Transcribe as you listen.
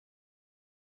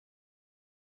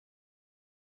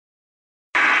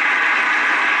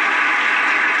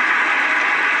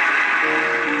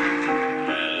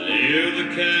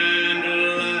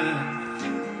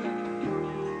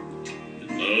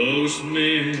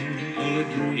a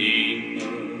dream.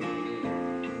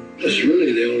 That's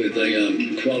really the only thing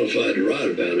I'm qualified to write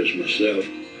about is myself.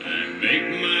 I make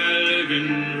my living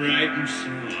writing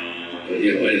songs. But,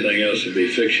 you know, anything else would be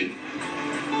fiction.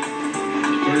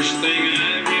 The first thing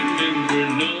I remember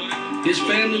knowing. His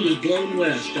family was blown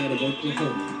west out of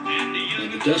Oklahoma by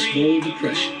the Dust Bowl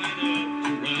Depression.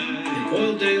 In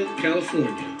Oildale,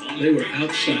 California, they were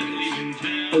outsiders,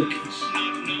 Okies.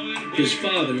 His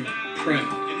father,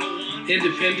 proud,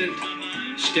 independent,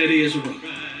 steady as a rock.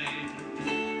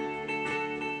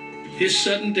 His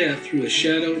sudden death threw a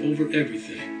shadow over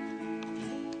everything.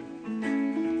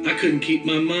 I couldn't keep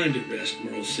my mind at rest,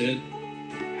 Merle said.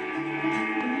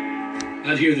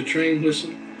 I'd hear the train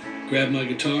whistle, grab my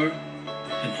guitar,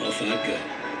 and off I'd go.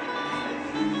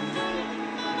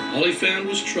 All he found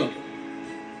was trouble,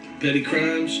 petty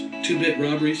crimes, 2-bit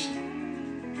robberies,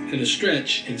 and a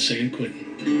stretch in San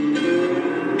Quentin.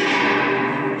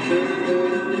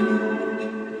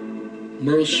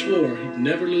 Merle swore he'd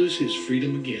never lose his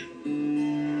freedom again.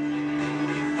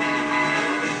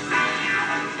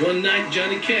 One night,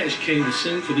 Johnny Cash came to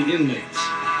sing for the inmates,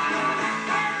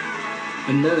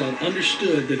 and Merle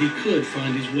understood that he could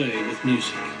find his way with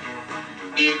music.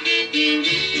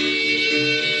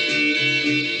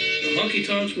 The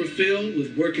honky-tonks were filled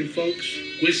with working folks,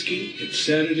 whiskey, and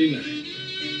Saturday night.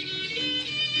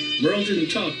 Merle didn't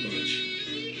talk much,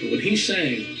 but when he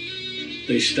sang,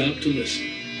 they stopped to listen.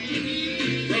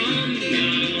 From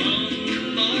now on,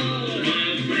 all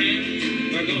my friends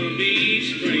are gonna be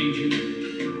strangers.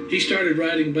 He started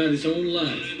writing about his own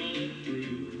life.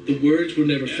 The words were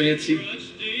never fancy,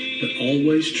 but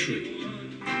always true.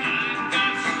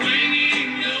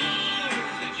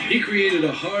 He created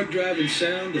a hard-driving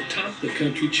sound that topped the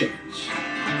country charts.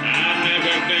 I've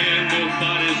never been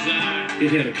nobody's eye.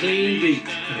 It had a clean beat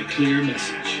and a clear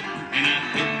message. And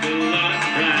I took a lot of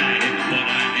pride in what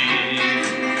I am.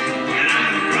 And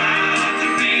I'm proud to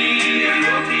be a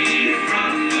Okie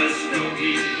from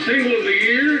Muskogee. Single of the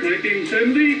year,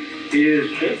 1970,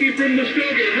 is Okie from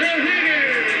Muskogee, Merle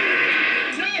Haggard!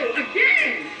 No,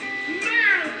 again!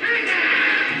 Merle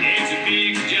Haggard! It's a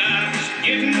big job just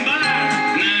getting by.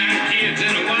 9 kids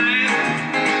and a wife.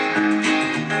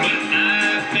 But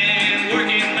I've been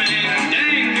working, man,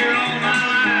 dang near all my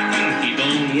life. And keep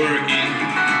on working.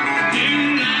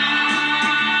 Tonight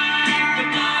the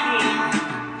bottle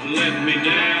let me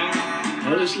down.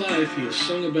 All his life, he has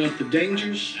sung about the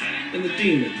dangers and the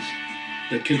demons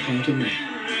that can haunt a man.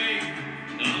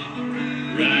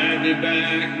 Ride me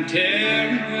back and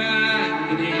tell me why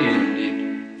it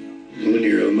ended. When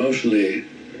you're emotionally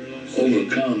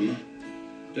overcome,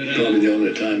 probably the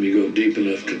only time you go deep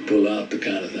enough to pull out the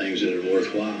kind of things that are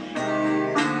worthwhile.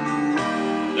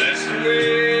 That's the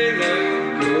way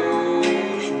love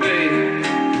goes, baby.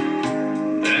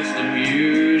 That's the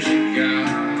music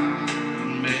God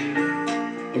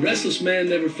made. A restless man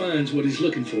never finds what he's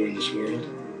looking for in this world.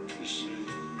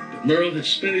 But Merle has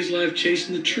spent his life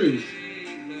chasing the truth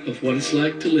of what it's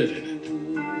like to live in it,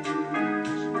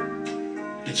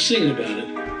 and singing about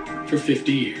it for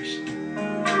 50 years.